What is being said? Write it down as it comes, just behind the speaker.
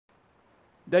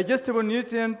digestible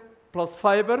nutrient plus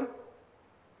fiber.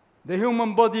 The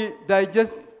human body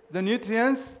digests the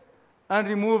nutrients and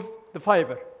remove the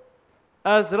fiber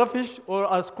as rubbish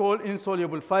or as called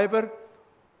insoluble fiber,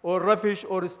 or rubbish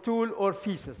or stool or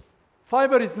feces.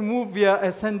 Fiber is removed via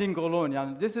ascending colon.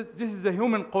 Yani this is a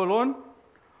human colon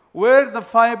where the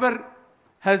fiber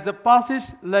has a passage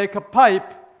like a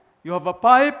pipe. You have a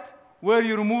pipe where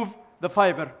you remove the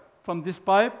fiber from this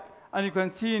pipe, and you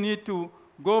can see you need to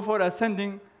go for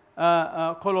ascending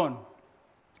colon.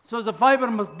 So the fiber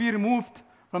must be removed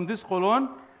from this colon,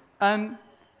 and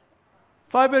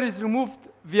fiber is removed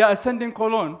via ascending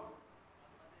colon.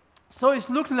 So it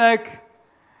looks like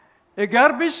a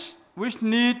garbage which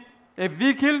need a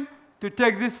vehicle to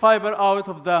take this fiber out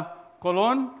of the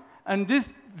colon, and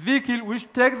this vehicle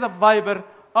which takes the fiber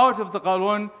out of the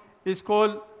colon is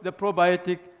called the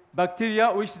probiotic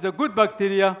bacteria, which is a good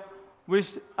bacteria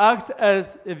which acts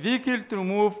as a vehicle to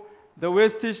remove the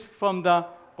wastage from the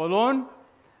colon.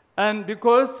 And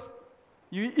because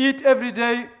you eat every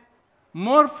day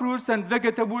more fruits and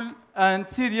vegetables and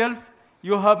cereals,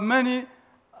 you have many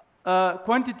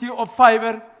quantity of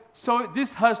fiber, so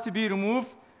this has to be removed,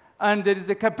 and there is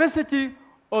a capacity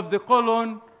of the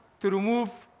colon to remove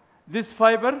this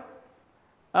fiber,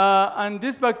 and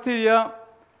this bacteria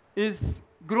is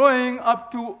growing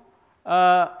up to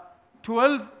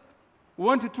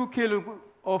 1 to 2 kilo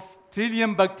of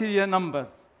trillion bacteria numbers.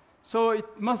 So it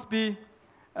must be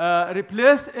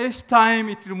replaced each time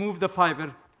it removes the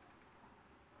fiber.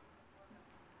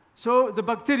 So the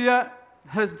bacteria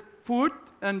has food,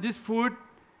 and this food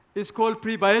is called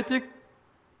prebiotic,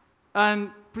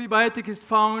 and prebiotic is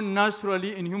found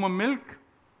naturally in human milk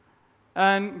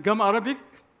and gum arabic.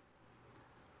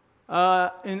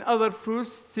 In other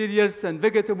fruits, cereals, and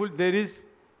vegetables, there is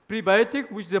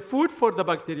prebiotic, which is the food for the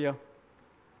bacteria.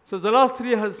 So the last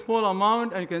three has small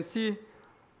amount, and you can see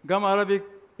gum arabic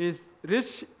is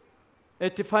rich,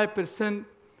 85%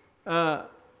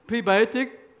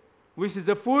 prebiotic, which is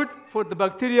the food for the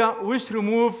bacteria which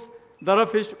removes the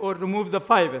rubbish or remove the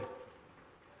fiber.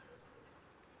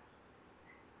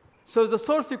 So the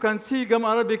source, you can see gum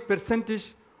arabic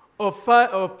percentage of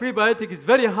prebiotic is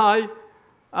very high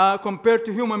compared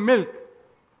to human milk.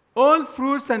 All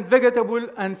fruits and vegetables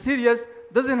and cereals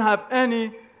doesn't have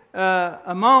any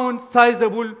amount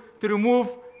sizable to remove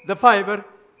the fiber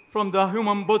from the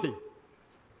human body.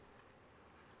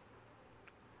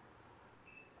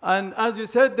 And as you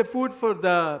said, the food for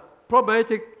the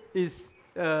probiotic is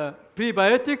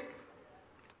prebiotic,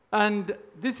 and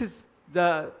this is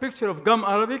the picture of gum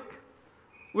arabic,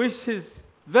 which is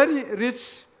very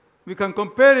rich. We can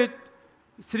compare it.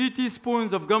 3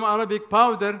 teaspoons of gum arabic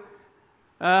powder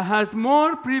has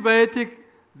more prebiotic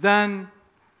than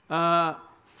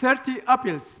 30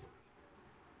 apples.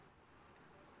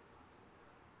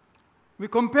 We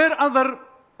compare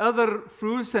other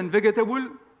fruits and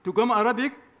vegetables to gum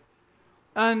arabic,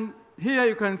 and here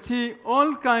you can see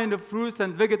all kinds of fruits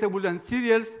and vegetables and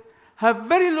cereals have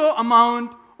very low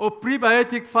amount of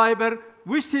prebiotic fiber,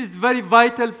 which is very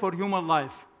vital for human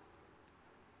life.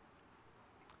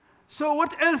 So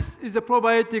what else is a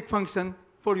probiotic function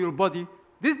for your body?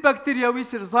 This bacteria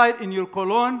which reside in your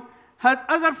colon has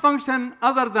other function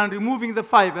other than removing the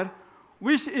fiber,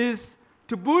 which is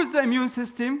to boost the immune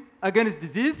system against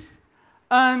disease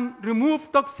and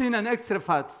remove toxin and extra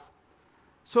fats.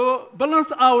 So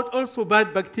balance out also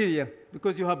bad bacteria,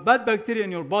 because you have bad bacteria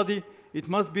in your body, it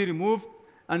must be removed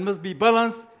and must be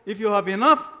balanced. If you have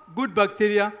enough good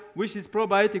bacteria, which is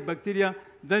probiotic bacteria,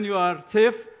 then you are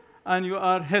safe and you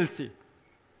are healthy.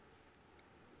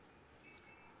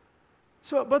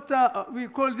 So, but we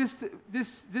call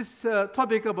this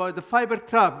topic about the fiber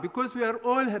trap, because we are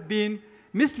all have been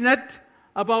misled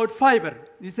about fiber.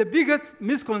 It's the biggest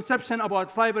misconception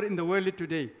about fiber in the world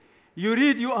today. You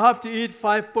read you have to eat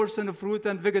 5% of fruit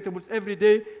and vegetables every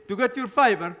day to get your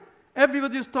fiber.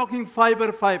 Everybody is talking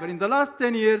fiber, fiber. In the last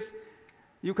 10 years,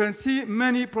 you can see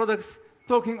many products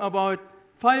talking about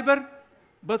fiber,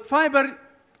 but fiber,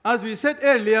 as we said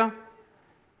earlier,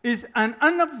 is an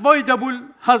unavoidable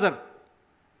hazard.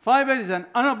 Fiber is an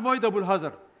unavoidable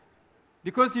hazard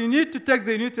because you need to take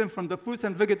the nutrient from the fruits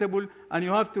and vegetables, and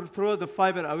you have to throw the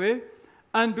fiber away.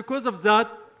 And because of that,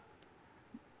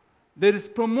 there is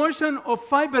promotion of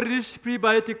fiber-rich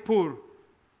prebiotic pool.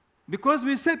 Because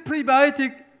we said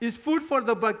prebiotic is food for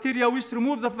the bacteria which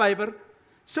remove the fiber.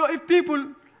 So if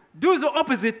people do the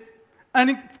opposite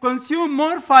and consume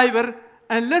more fiber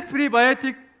and less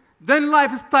prebiotic, then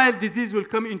lifestyle disease will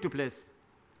come into place.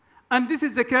 And this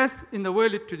is the case in the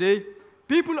world today.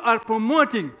 People are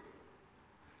promoting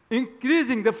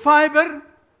increasing the fiber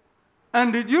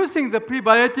and reducing the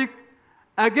prebiotic,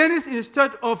 against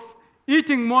instead of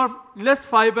eating less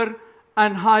fiber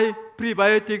and high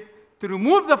prebiotic to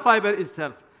remove the fiber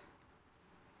itself.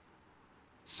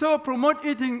 So promote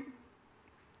eating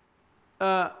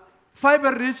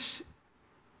fiber-rich,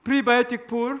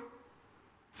 prebiotic-poor.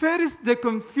 First, they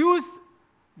confuse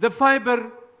the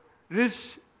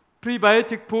fiber-rich,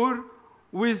 prebiotic-poor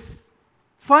with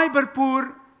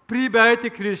fiber-poor,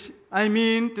 prebiotic-rich. I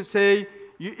mean to say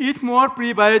you eat more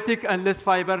prebiotic and less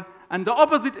fiber, and the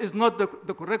opposite is not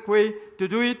the correct way to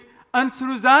do it. And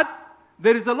through that,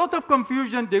 there is a lot of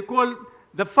confusion. They call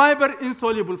the fiber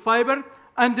insoluble fiber,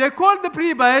 and they call the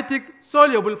prebiotic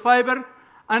soluble fiber.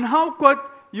 And how could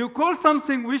you call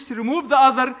something which remove the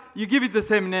other, you give it the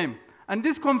same name? And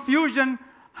this confusion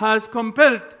has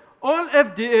compelled all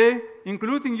FDA,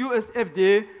 including US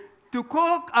FDA, to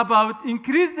talk about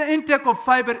increase the intake of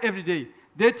fiber every day.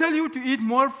 They tell you to eat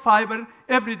more fiber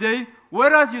every day,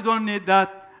 whereas you don't need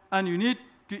that, and you need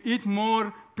to eat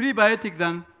more prebiotic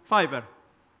than fiber.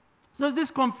 So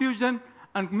this confusion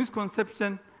and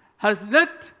misconception has led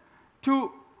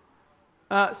to,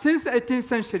 since the 18th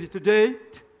century to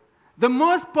date, the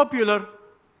most popular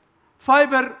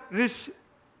fiber-rich,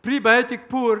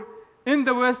 prebiotic-poor in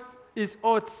the West is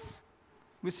oats,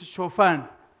 which is shofan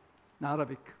in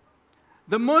Arabic.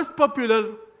 The most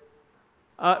popular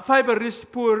fiber-rich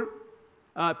poor,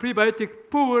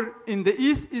 prebiotic-poor in the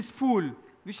East is ful,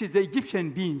 which is the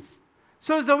Egyptian beans.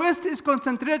 So the West is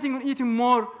concentrating on eating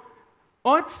more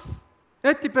oats.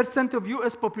 80% of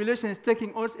US population is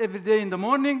taking oats every day in the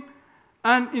morning,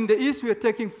 and in the East we are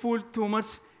taking ful too much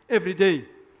every day.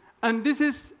 And this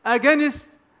is, again,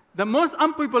 the most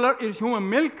unpopular is human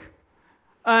milk,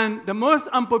 and the most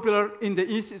unpopular in the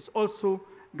East is also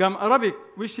gum arabic,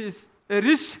 which is a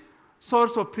rich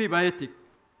source of prebiotic.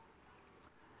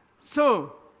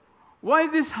 So why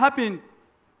this happened?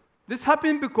 This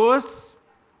happened because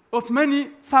of many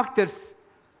factors.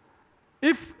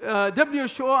 If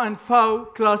WHO and FAO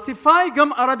classify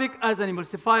gum arabic as an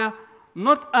emulsifier,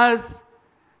 not as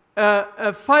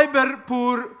a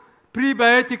fiber-poor,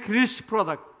 prebiotic-rich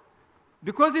product,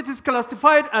 because it is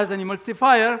classified as an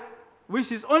emulsifier,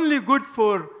 which is only good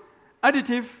for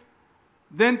additive,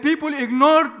 then people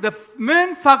ignore the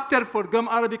main factor for gum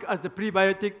arabic as a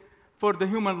prebiotic for the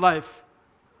human life.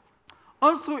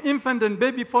 Also, infant and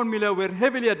baby formula were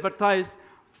heavily advertised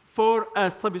for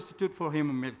as substitute for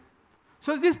human milk.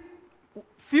 So these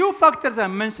few factors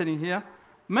I'm mentioning here,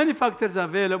 many factors are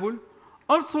available.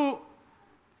 Also,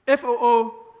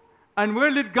 FAO and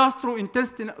World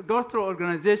Intestinal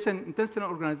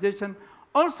Organization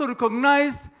also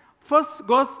recognize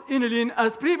phosgos-inulin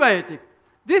as prebiotic.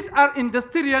 These are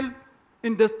industrial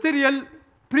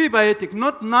prebiotic,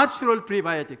 not natural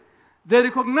prebiotic. They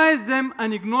recognize them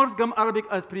and ignore gum arabic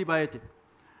as prebiotic.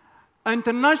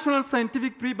 International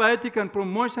Scientific Prebiotic and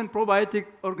Promotion Probiotic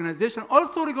Organization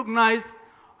also recognize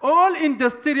all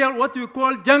industrial, what we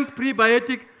call junk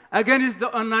prebiotic, against the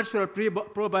unnatural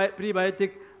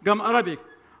prebiotic gum arabic.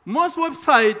 Most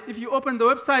websites, if you open the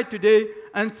website today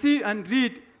and see and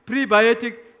read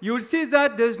prebiotic, you will see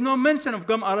that there's no mention of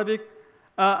gum arabic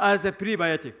as a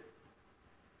prebiotic.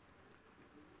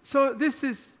 So this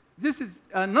is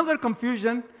another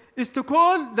confusion, is to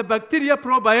call the bacteria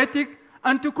probiotic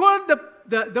and to call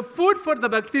the food for the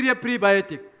bacteria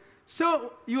prebiotic.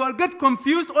 So you will get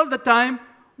confused all the time.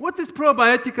 What is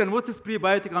probiotic and what is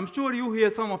prebiotic? I'm sure you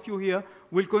here, some of you here,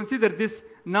 will consider this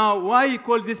now. Why you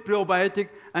call this probiotic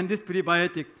and this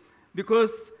prebiotic?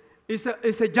 Because it's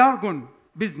a jargon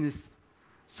business.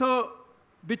 So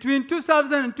between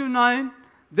 2000 and 2009,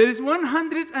 there is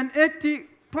 180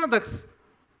 products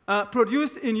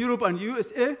produced in Europe and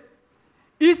USA.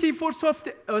 EC Food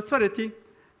Safety Authority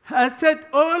has said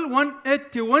all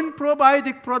 181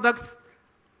 probiotic products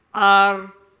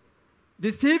are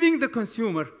deceiving the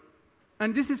consumer.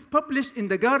 And this is published in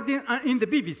The Guardian and in the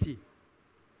BBC.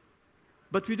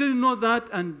 But we didn't know that,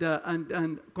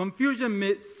 and confusion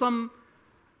makes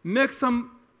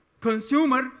some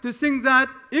consumer to think that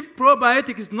if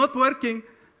probiotic is not working,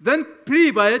 then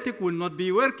prebiotic will not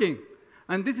be working.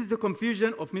 And this is the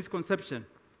confusion of misconception.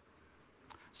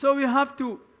 So we have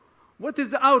to, what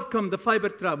is the outcome, the fiber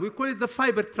trap? We call it the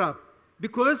fiber trap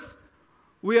because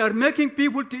we are making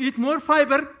people to eat more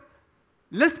fiber,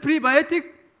 less prebiotic,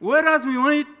 whereas we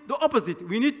want the opposite.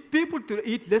 We need people to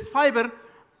eat less fiber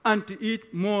and to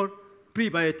eat more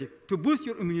prebiotic to boost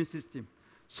your immune system.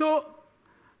 So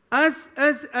as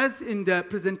in the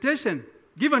presentation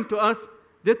given to us,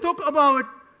 they talk about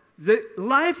the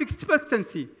life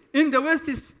expectancy in the West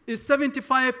is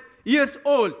 75 years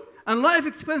old, and life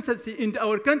expectancy in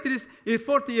our countries is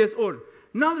 40 years old.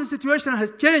 Now the situation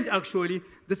has changed, actually.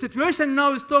 The situation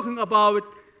now is talking about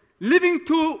living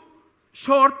too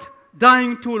short,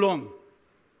 dying too long.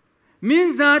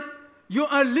 Means that you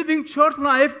are living short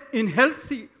life in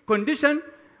healthy condition,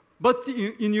 but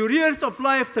in your years of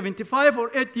life, 75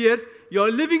 or 80 years, you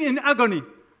are living in agony.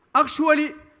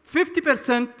 Actually,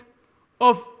 50%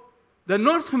 of the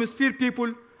North Hemisphere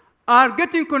people are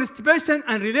getting constipation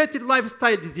and related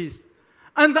lifestyle disease.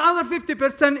 And the other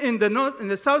 50% in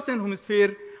the Southern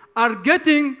Hemisphere are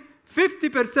getting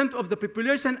 50% of the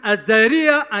population as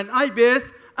diarrhea and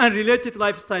IBS and related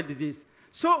lifestyle disease.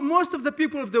 So most of the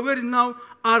people of the world now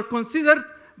are considered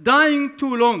dying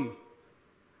too long.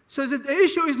 So the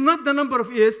issue is not the number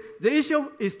of years, the issue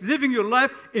is living your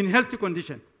life in healthy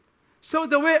condition. So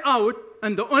the way out,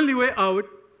 and the only way out,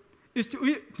 is to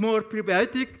eat more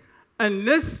prebiotic and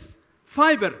less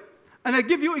fiber. And I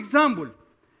give you example.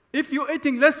 If you're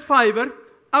eating less fiber,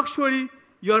 actually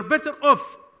you are better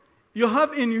off. You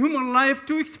have in human life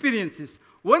two experiences.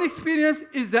 One experience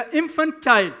is the infant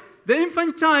child. The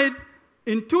infant child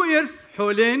in 2 years,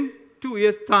 حولين, 2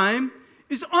 years time,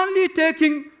 is only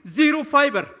taking 0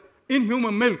 fiber in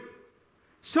human milk.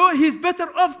 So he's better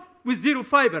off with 0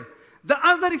 fiber. The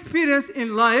other experience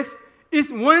in life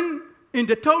is when in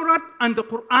the Torah and the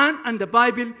Quran and the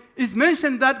Bible is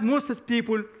mentioned that Moses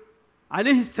people,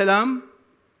 alayhi salam,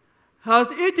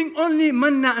 has eating only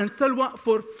manna and salwa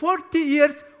for 40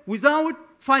 years without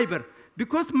fiber.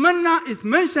 Because manna is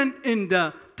mentioned in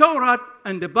the Torah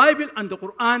and the Bible and the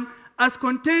Quran as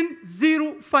contain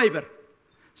 0 fiber.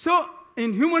 So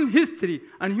in human history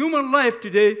and human life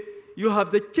today, you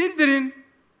have the children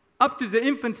up to the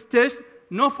infant stage,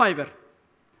 no fiber.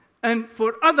 And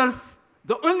for others,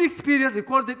 the only experience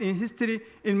recorded in history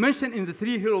is mentioned in the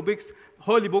 3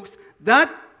 holy books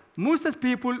that Moses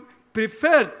people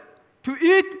preferred to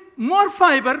eat more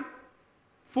fiber,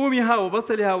 فومها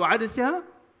وبصلها وعدسها,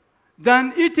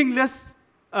 than eating less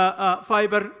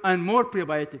fiber and more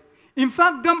prebiotic. In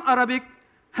fact, gum arabic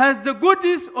has the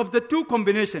goodies of the two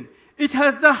combination. It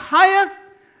has the highest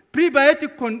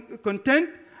prebiotic content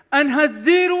and has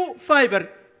 0 fiber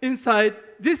inside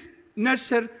this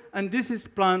nurture, and this is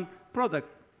plant product.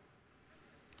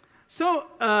 So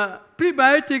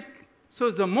prebiotic,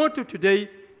 so the motto today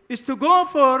is to go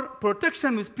for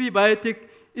protection with prebiotic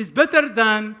is better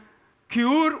than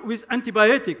cure with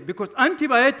antibiotic, because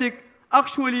antibiotic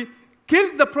actually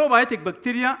kill the probiotic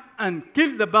bacteria and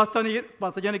kill the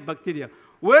pathogenic bacteria.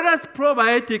 Whereas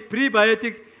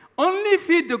prebiotic only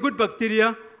feed the good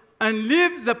bacteria and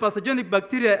leave the pathogenic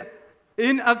bacteria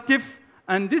inactive,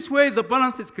 and this way the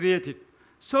balance is created.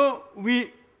 So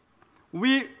we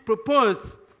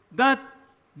propose that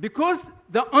because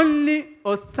the only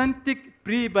authentic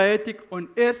prebiotic on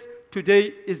earth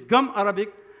today is gum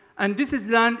arabic, and this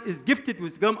land is gifted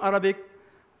with gum arabic,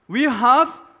 we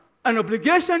have an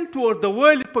obligation toward the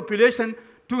world population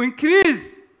to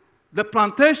increase the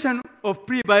plantation of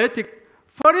prebiotic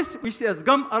forest, which is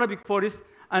gum arabic forest,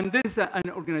 and there is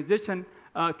an organization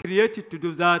created to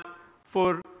do that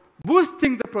for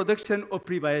boosting the production of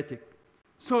prebiotic.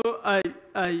 So I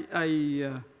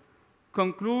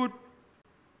conclude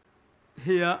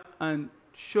here and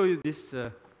show you this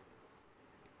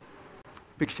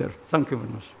picture. Thank you very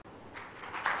much.